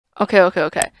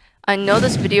Okay. I know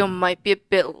this video might be a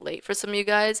bit late for some of you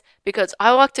guys because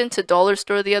I walked into dollar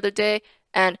store the other day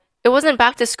and it wasn't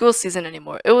back to school season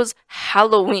anymore. It was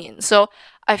Halloween. So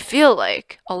I feel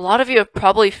like a lot of you have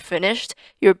probably finished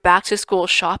your back to school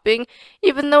shopping,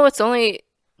 even though it's only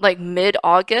like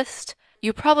mid-August.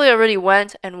 You probably already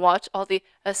went and watched all the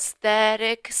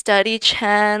aesthetic study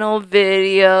channel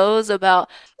videos about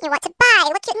What to buy,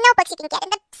 what cute notebooks you can get in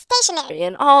the stationery.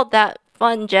 and all that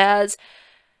fun jazz.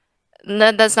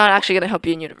 That's not actually going to help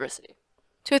you in university.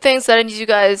 Two things that I need you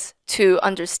guys to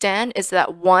understand is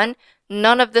that one,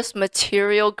 none of this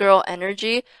material girl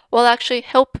energy will actually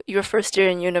help your first year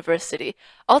in university.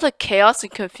 All the chaos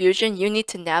and confusion you need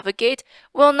to navigate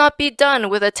will not be done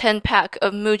with a 10-pack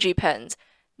of Muji pens.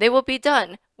 They will be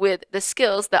done with the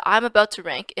skills that I'm about to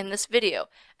rank in this video.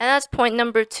 And that's point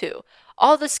number two.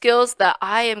 All the skills that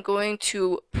I am going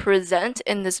to present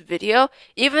in this video,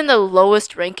 even the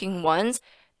lowest ranking ones,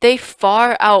 they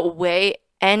far outweigh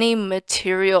any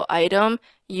material item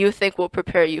you think will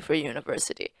prepare you for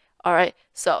university. All right,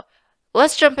 so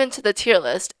let's jump into the tier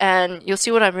list and you'll see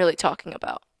what I'm really talking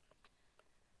about.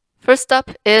 First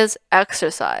up is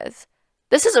exercise.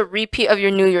 This is a repeat of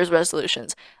your New Year's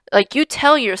resolutions. Like you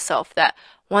tell yourself that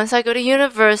once I go to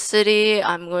university,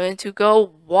 I'm going to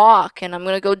go walk and I'm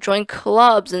going to go join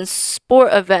clubs and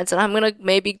sport events and I'm going to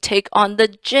maybe take on the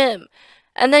gym.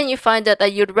 And then you find out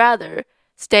that you'd rather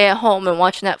stay at home and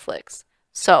watch Netflix.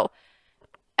 So,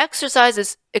 exercise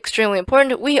is extremely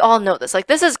important. We all know this. Like,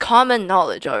 this is common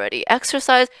knowledge already.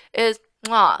 Exercise is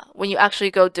when you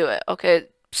actually go do it. Okay,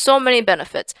 so many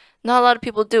benefits. Not a lot of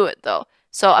people do it though.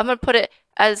 So, I'm gonna put it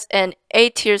as an A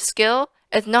tier skill.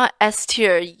 It's not S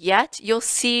tier yet. You'll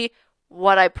see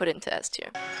what I put into S tier.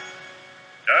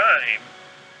 Game?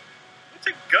 What's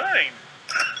a game?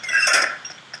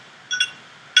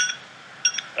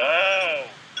 Oh,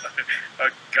 a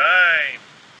game.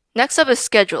 Next up is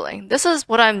scheduling. This is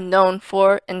what I'm known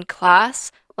for in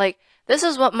class. Like, this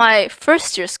is what my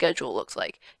first year schedule looks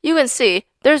like. You can see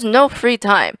there's no free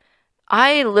time.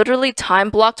 I literally time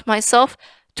blocked myself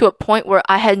to a point where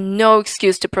I had no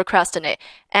excuse to procrastinate.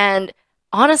 And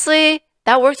honestly,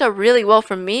 that worked out really well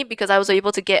for me because I was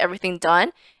able to get everything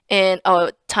done in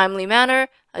a timely manner.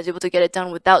 I was able to get it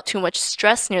done without too much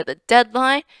stress near the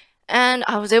deadline. And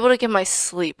I was able to get my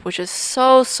sleep, which is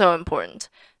so important.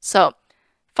 So,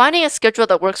 finding a schedule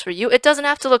that works for you, it doesn't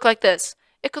have to look like this.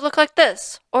 It could look like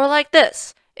this or like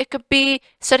this. It could be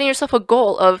setting yourself a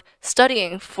goal of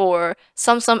studying for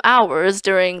some hours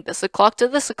during this o'clock to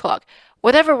this o'clock.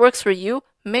 Whatever works for you,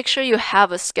 make sure you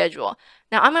have a schedule.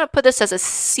 Now, I'm going to put this as a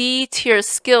C tier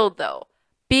skill though,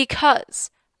 because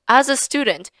as a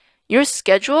student, your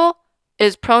schedule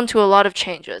is prone to a lot of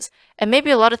changes. And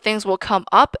maybe a lot of things will come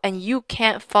up and you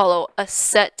can't follow a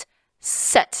set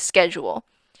schedule.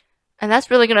 And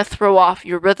that's really going to throw off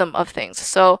your rhythm of things.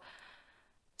 So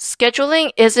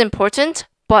scheduling is important,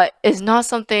 but is not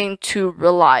something to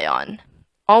rely on.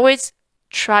 Always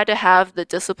try to have the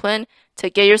discipline to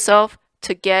get yourself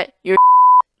to get your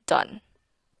done.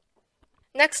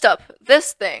 Next up,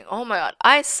 this thing. Oh my god,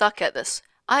 I suck at this.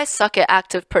 I suck at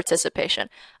active participation.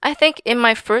 I think in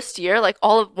my first year, like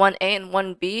all of 1A and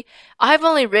 1B, I've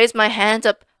only raised my hand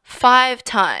up 5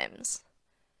 times.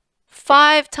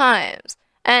 5 times.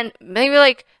 And maybe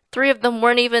like 3 of them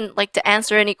weren't even like to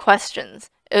answer any questions.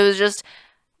 It was just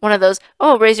one of those,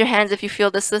 oh, raise your hands if you feel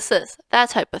this, that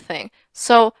type of thing.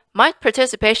 So my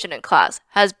participation in class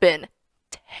has been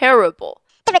terrible.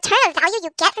 The return of value you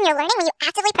get from your learning when you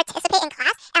actively participate in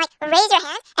class and like raise your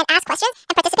hand and ask questions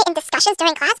and participate in discussions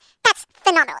during class, that's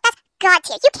phenomenal. That's God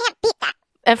tier. You can't beat that.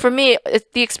 And for me,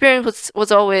 the experience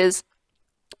was always,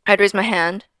 I'd raise my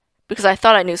hand because I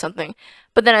thought I knew something.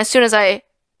 But then as soon as I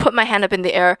put my hand up in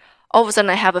the air, all of a sudden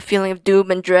I have a feeling of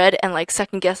doom and dread and like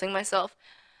second guessing myself.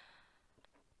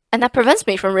 And that prevents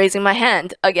me from raising my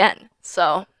hand again.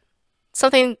 So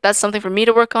that's something for me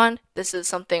to work on. This is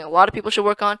something a lot of people should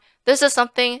work on. This is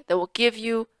something that will give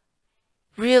you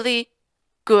really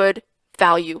good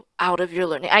value out of your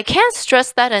learning. I can't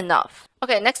stress that enough.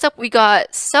 Okay, next up we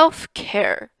got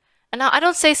self-care. And now I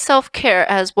don't say self-care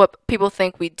as what people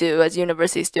think we do as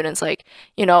university students, like,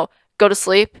 go to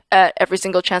sleep at every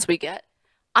single chance we get.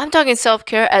 I'm talking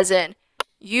self-care as in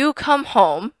you come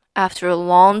home after a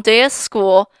long day at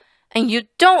school and you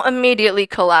don't immediately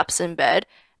collapse in bed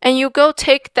and you go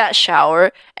take that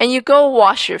shower and you go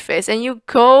wash your face and you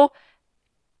go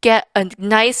get a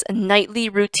nice nightly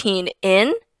routine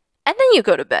in and then you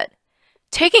go to bed.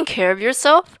 Taking care of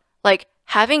yourself, like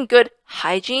having good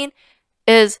hygiene,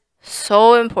 is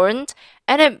so important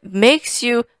and it makes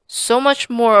you so much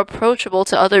more approachable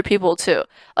to other people too.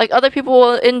 Like other people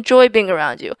will enjoy being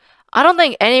around you. I don't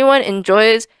think anyone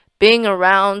enjoys being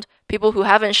around people who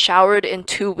haven't showered in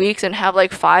 2 weeks and have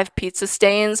like 5 pizza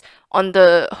stains on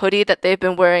the hoodie that they've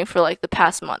been wearing for like the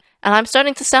past month. And I'm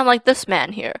starting to sound like this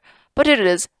man here, but it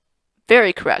is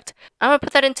very correct. I'm gonna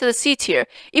put that into the C tier,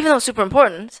 even though it's super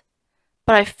important.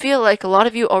 But I feel like a lot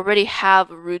of you already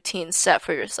have a routine set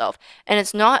for yourself, and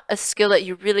it's not a skill that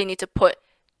you really need to put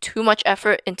too much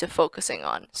effort into focusing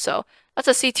on. So that's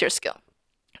a C tier skill.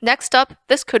 Next up,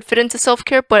 this could fit into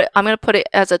self-care, but I'm going to put it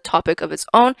as a topic of its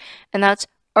own, and that's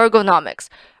ergonomics.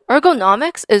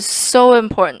 Ergonomics is so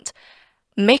important.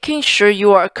 Making sure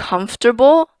you are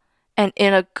comfortable and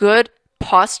in a good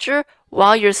posture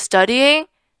while you're studying,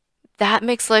 that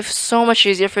makes life so much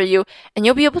easier for you, and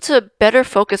you'll be able to better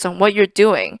focus on what you're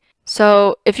doing.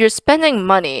 So if you're spending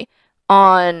money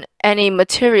on any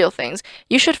material things,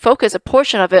 you should focus a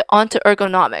portion of it onto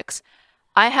ergonomics.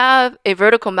 I have a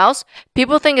vertical mouse.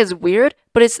 People think it's weird,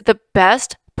 but it's the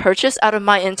best purchase out of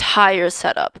my entire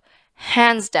setup.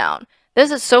 Hands down.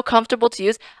 This is so comfortable to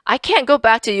use. I can't go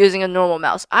back to using a normal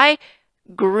mouse. I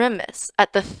grimace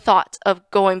at the thought of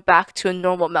going back to a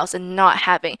normal mouse and not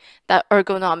having that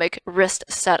ergonomic wrist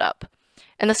setup.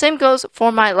 And the same goes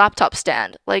for my laptop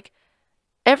stand. Like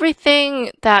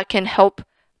everything that can help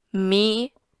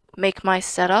me make my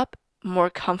setup more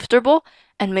comfortable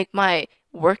and make my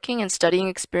working and studying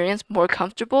experience more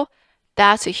comfortable,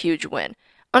 that's a huge win.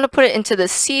 I'm going to put it into the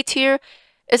C tier.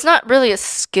 It's not really a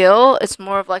skill, it's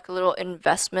more of like a little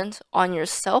investment on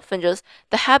yourself and just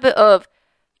the habit of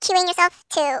cueing yourself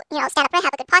to, stand upright,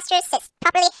 have a good posture, sit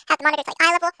properly, have the monitors like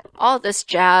eye level. all this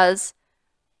jazz.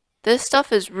 This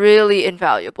stuff is really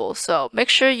invaluable, so make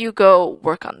sure you go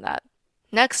work on that.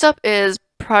 Next up is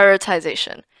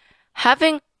prioritization.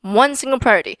 Having one single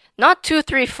priority, not 2,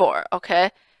 3, 4, okay?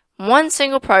 One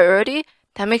single priority,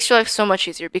 that makes your life so much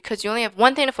easier because you only have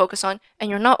one thing to focus on and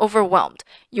you're not overwhelmed.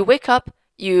 You wake up,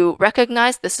 you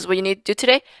recognize this is what you need to do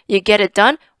today, you get it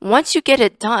done. Once you get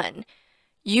it done,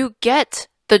 you get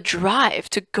the drive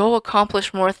to go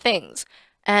accomplish more things.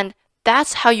 And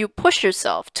that's how you push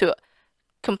yourself to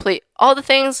complete all the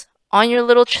things on your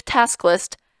little task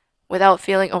list without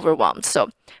feeling overwhelmed. So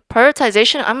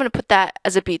prioritization, I'm going to put that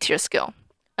as a B tier skill.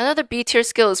 Another B tier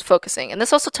skill is focusing, and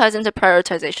this also ties into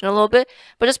prioritization a little bit,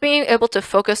 but just being able to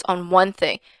focus on one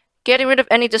thing. Getting rid of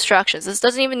any distractions. This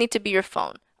doesn't even need to be your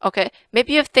phone, okay?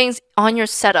 Maybe you have things on your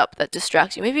setup that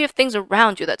distract you. Maybe you have things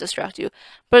around you that distract you.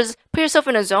 But just put yourself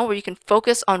in a zone where you can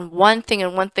focus on one thing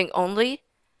and one thing only,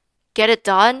 get it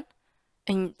done,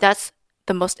 and that's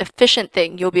the most efficient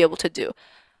thing you'll be able to do.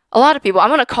 A lot of people, I'm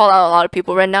going to call out a lot of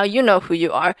people right now. You know who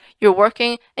you are. You're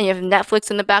working and you have Netflix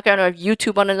in the background or have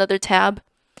YouTube on another tab.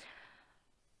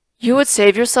 You would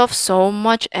save yourself so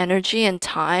much energy and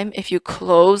time if you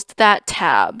closed that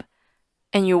tab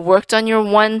and you worked on your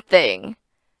one thing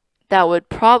that would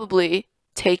probably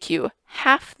take you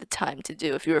half the time to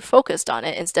do if you were focused on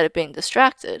it instead of being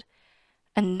distracted.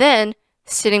 And then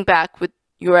sitting back with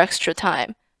your extra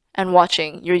time and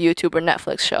watching your YouTube or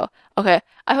Netflix show. Okay,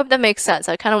 I hope that makes sense.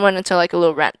 I kind of went into like a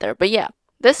little rant there, but yeah.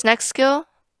 This next skill,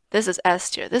 this is S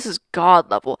tier. This is God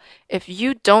level. If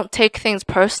you don't take things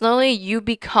personally, you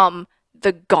become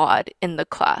the God in the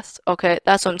class. Okay,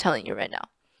 that's what I'm telling you right now.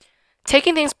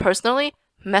 Taking things personally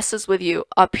messes with you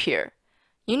up here.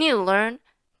 You need to learn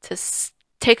to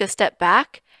take a step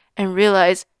back and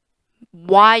realize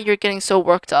why you're getting so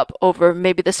worked up over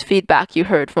maybe this feedback you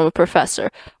heard from a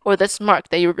professor or this mark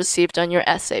that you received on your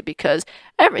essay, because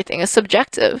everything is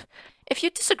subjective. If you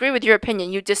disagree with your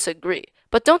opinion, you disagree,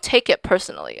 but don't take it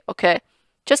personally, okay?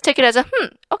 Just take it as a,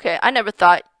 okay, I never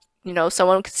thought,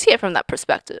 someone could see it from that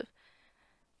perspective.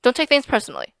 Don't take things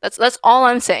personally. That's all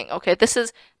I'm saying, okay? This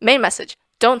is main message.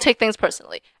 Don't take things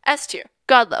personally. S tier,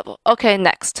 God level. Okay,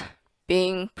 next.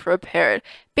 Being prepared.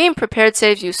 Being prepared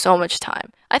saves you so much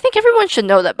time. I think everyone should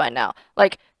know that by now.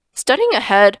 Like, studying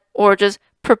ahead or just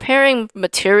preparing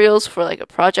materials for like a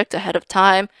project ahead of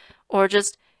time, or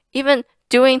just even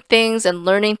doing things and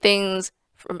learning things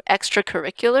from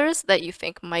extracurriculars that you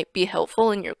think might be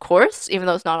helpful in your course, even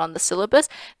though it's not on the syllabus.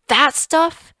 That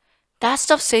stuff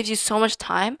saves you so much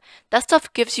time. That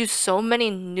stuff gives you so many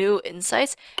new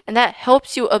insights, and that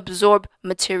helps you absorb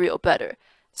material better.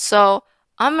 So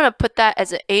I'm going to put that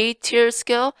as an A tier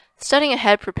skill. Studying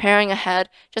ahead, preparing ahead,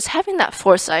 just having that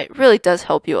foresight really does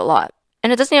help you a lot.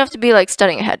 And it doesn't have to be like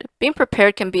studying ahead. Being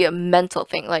prepared can be a mental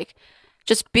thing, like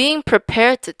just being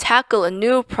prepared to tackle a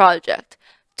new project,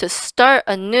 to start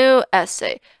a new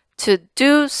essay, to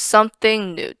do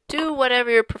something new. Do whatever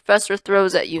your professor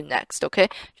throws at you next, okay?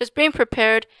 Just being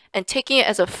prepared and taking it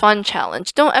as a fun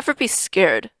challenge. Don't ever be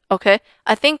scared Okay?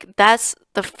 I think that's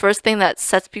the first thing that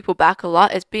sets people back a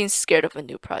lot is being scared of a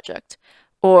new project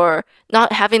or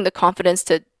not having the confidence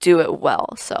to do it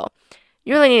well. So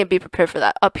you really need to be prepared for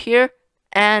that up here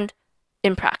and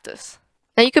in practice.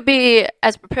 Now you could be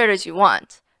as prepared as you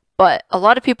want, but a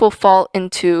lot of people fall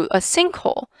into a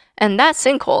sinkhole, and that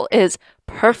sinkhole is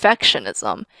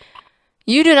perfectionism.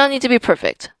 You do not need to be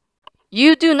perfect.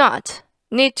 You do not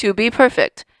need to be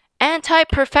perfect.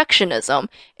 Anti-perfectionism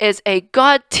is a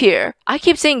god tier. I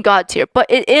keep saying god tier, but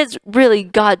it is really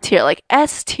god tier, like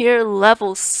S tier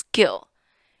level skill.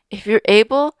 If you're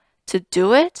able to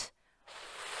do it,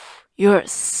 you're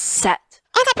set.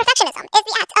 Anti-perfectionism is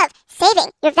the act of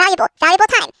saving your valuable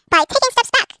time by taking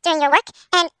steps back during your work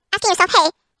and asking yourself,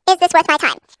 hey, is this worth my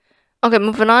time? Okay,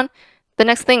 moving on. The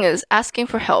next thing is asking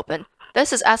for help, and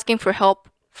this is asking for help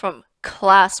from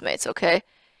classmates, okay?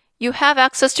 You have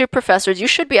access to your professors. You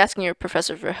should be asking your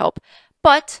professors for help,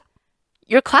 but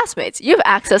your classmates, you have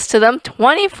access to them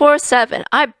 24/7.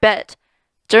 I bet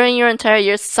during your entire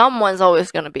year, someone's always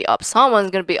going to be up.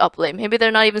 Someone's going to be up late. Maybe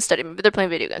they're not even studying. Maybe they're playing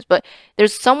video games. But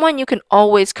there's someone you can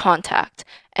always contact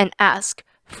and ask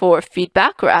for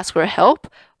feedback or ask for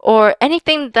help or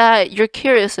anything that you're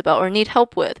curious about or need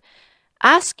help with.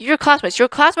 Ask your classmates. Your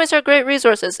classmates are great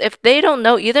resources. If they don't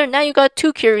know either, now you got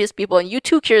two curious people, and you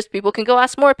two curious people can go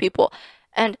ask more people.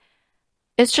 And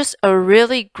it's just a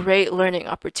really great learning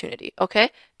opportunity,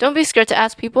 okay? Don't be scared to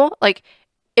ask people. Like,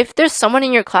 if there's someone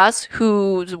in your class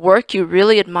whose work you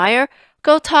really admire,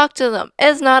 go talk to them.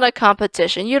 It's not a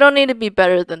competition. You don't need to be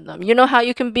better than them. You know how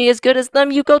you can be as good as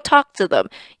them? You go talk to them.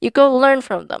 You go learn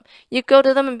from them. You go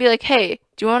to them and be like, hey,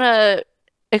 do you want to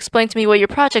explain to me what your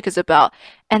project is about?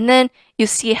 And then you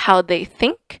see how they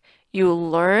think, you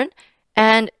learn,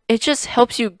 and it just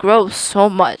helps you grow so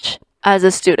much as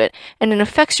a student, and it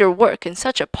affects your work in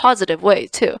such a positive way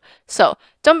too. So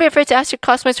don't be afraid to ask your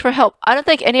classmates for help. I don't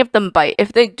think any of them bite.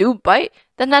 If they do bite,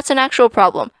 then that's an actual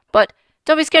problem. But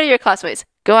don't be scared of your classmates.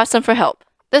 Go ask them for help.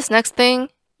 This next thing,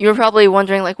 you're probably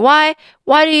wondering like, why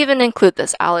do you even include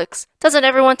this, Alex? Doesn't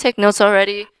everyone take notes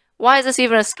already? Why is this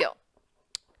even a skill?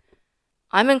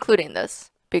 I'm including this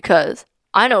because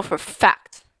I know for a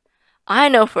fact,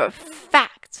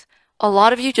 a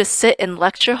lot of you just sit in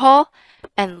lecture hall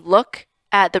and look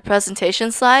at the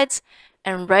presentation slides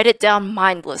and write it down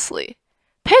mindlessly.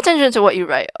 Pay attention to what you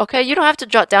write, okay? You don't have to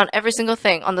jot down every single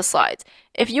thing on the slides.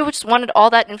 If you just wanted all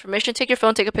that information, take your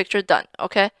phone, take a picture, done,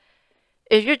 okay?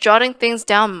 If you're jotting things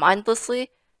down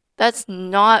mindlessly, that's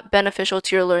not beneficial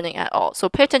to your learning at all. So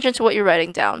pay attention to what you're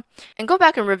writing down. And go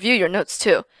back and review your notes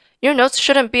too. Your notes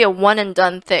shouldn't be a one and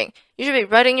done thing. You should be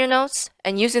writing your notes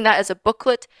and using that as a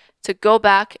booklet to go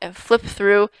back and flip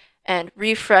through and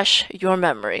refresh your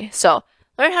memory. So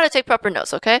learn how to take proper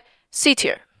notes, okay? C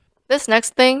tier. This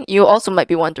next thing, you also might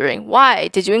be wondering, why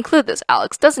did you include this,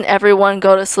 Alex? Doesn't everyone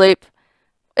go to sleep?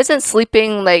 Isn't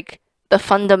sleeping like the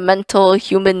fundamental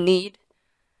human need?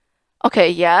 Okay,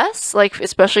 yes, like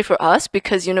especially for us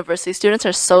because university students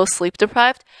are so sleep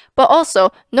deprived, but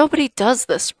also nobody does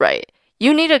this right.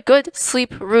 You need a good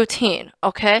sleep routine,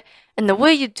 okay? And the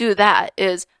way you do that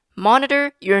is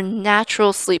monitor your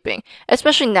natural sleeping,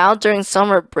 especially now during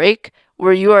summer break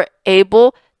where you are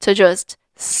able to just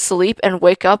sleep and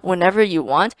wake up whenever you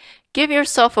want. Give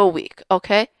yourself a week,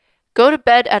 okay? Go to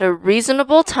bed at a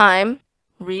reasonable time,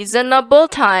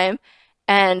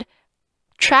 and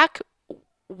track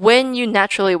when you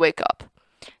naturally wake up.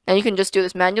 Now you can just do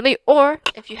this manually, or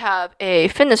if you have a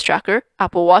fitness tracker,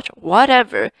 Apple Watch,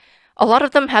 whatever, a lot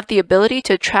of them have the ability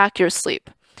to track your sleep.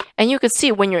 And you can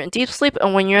see when you're in deep sleep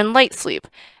and when you're in light sleep.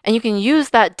 And you can use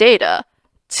that data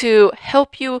to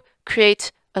help you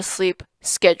create a sleep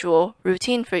schedule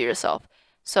routine for yourself.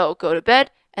 So go to bed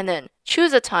and then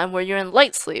choose a time where you're in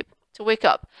light sleep to wake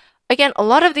up. Again, a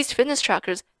lot of these fitness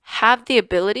trackers have the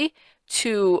ability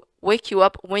to wake you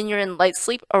up when you're in light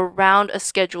sleep around a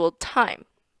scheduled time.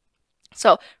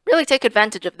 So really take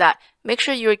advantage of that. Make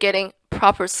sure you are getting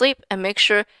proper sleep and make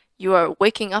sure you are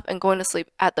waking up and going to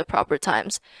sleep at the proper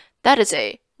times. That is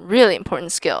a really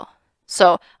important skill.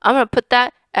 So I'm going to put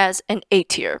that as an A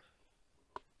tier.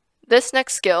 This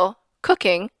next skill,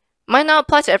 cooking, might not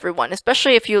apply to everyone,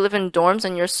 especially if you live in dorms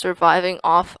and you're surviving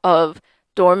off of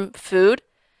dorm food.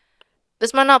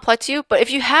 This might not apply to you, but if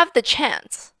you have the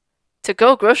chance to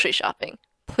go grocery shopping,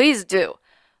 please do.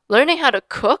 Learning how to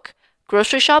cook,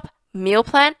 grocery shop, meal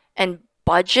plan, and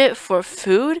budget for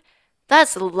food,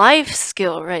 that's life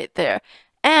skill right there.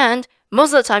 And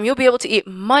most of the time, you'll be able to eat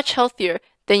much healthier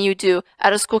than you do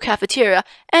at a school cafeteria,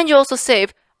 and you'll also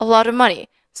save a lot of money.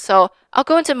 So I'll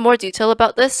go into more detail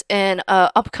about this in an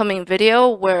upcoming video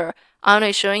where I'm going to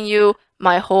be showing you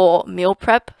my whole meal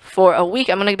prep for a week.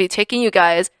 I'm going to be taking you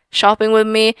guys shopping with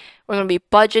me. We're going to be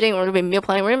budgeting. We're going to be meal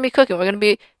planning. We're going to be cooking. We're going to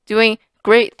be doing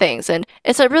great things. And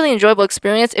it's a really enjoyable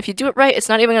experience. If you do it right, it's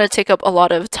not even going to take up a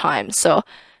lot of time. So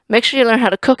make sure you learn how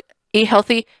to cook, eat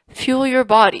healthy, fuel your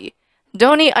body.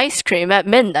 Don't eat ice cream at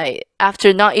midnight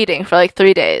after not eating for like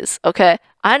 3 days, okay?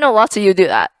 I know lots of you do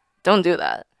that. Don't do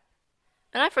that.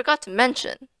 And I forgot to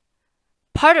mention,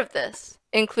 part of this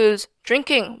includes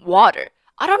drinking water.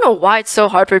 I don't know why it's so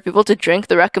hard for people to drink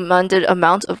the recommended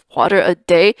amount of water a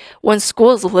day when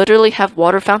schools literally have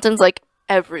water fountains like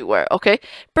everywhere, okay?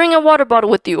 Bring a water bottle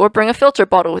with you or bring a filter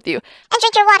bottle with you. And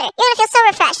drink your water. You're gonna feel so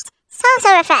refreshed.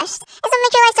 So refreshed. It's gonna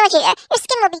make your life so much easier. Your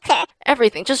skin will be clear.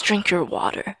 Everything. Just drink your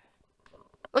water.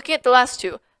 Looking at the last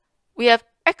two, we have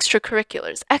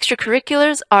extracurriculars.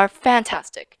 Extracurriculars are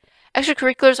fantastic.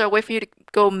 Extracurriculars are a way for you to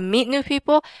go meet new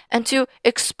people and to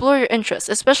explore your interests,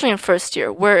 especially in first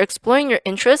year, where exploring your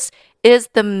interests is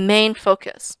the main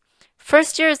focus.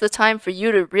 First year is the time for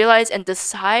you to realize and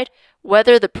decide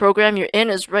whether the program you're in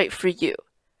is right for you,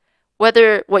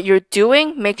 whether what you're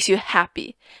doing makes you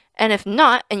happy. And if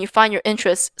not, and you find your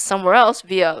interests somewhere else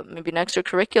via maybe an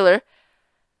extracurricular,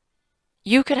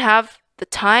 you could have the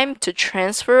time to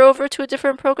transfer over to a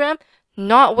different program,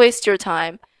 not waste your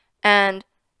time, and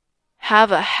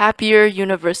have a happier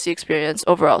university experience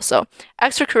overall. So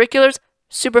extracurriculars,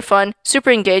 super fun,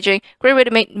 super engaging, great way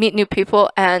to meet new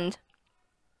people. And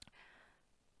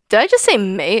did I just say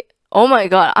mate? Oh my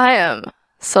god, I am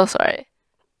so sorry.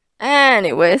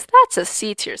 Anyways, that's a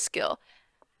C tier skill.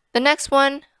 The next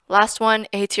one, last one,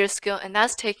 A tier skill, and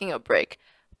that's taking a break.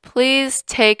 Please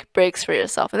take breaks for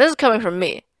yourself. And this is coming from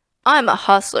me. I'm a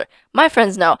hustler. My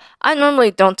friends know I normally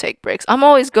don't take breaks. I'm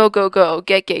always go,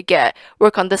 get,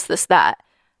 work on this, that.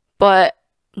 But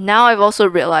now I've also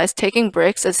realized taking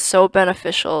breaks is so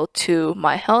beneficial to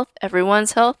my health,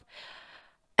 everyone's health,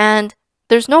 and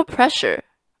there's no pressure,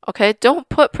 okay? Don't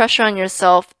put pressure on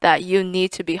yourself that you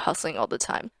need to be hustling all the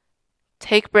time.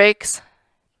 Take breaks,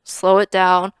 slow it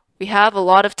down. We have a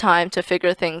lot of time to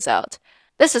figure things out.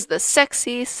 This is the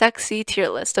sexy tier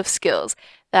list of skills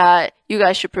that you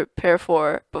guys should prepare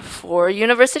for before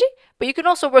university, but you can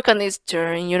also work on these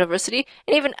during university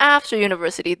and even after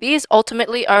university. These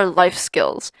ultimately are life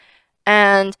skills,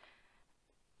 and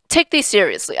take these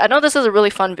seriously. I know this is a really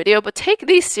fun video, but take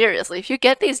these seriously. If you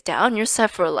get these down, you're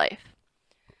set for life.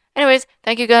 Anyways,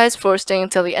 thank you guys for staying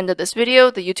until the end of this video.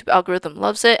 The YouTube algorithm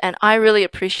loves it, and I really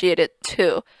appreciate it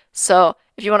too. So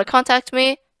if you want to contact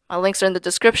me, my links are in the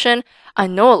description. I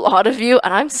know a lot of you,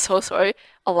 and I'm so sorry,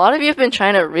 a lot of you have been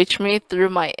trying to reach me through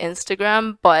my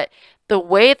Instagram, but the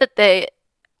way that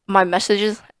my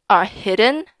messages are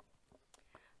hidden,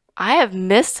 I have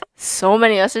missed so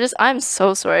many messages. I'm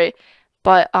so sorry.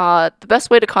 But the best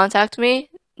way to contact me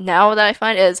now that I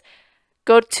find is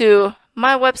go to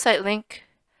my website link,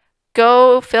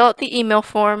 go fill out the email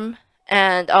form,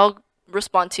 and I'll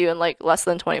respond to you in like less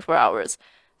than 24 hours.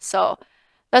 So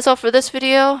that's all for this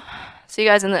video. See you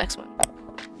guys in the next one.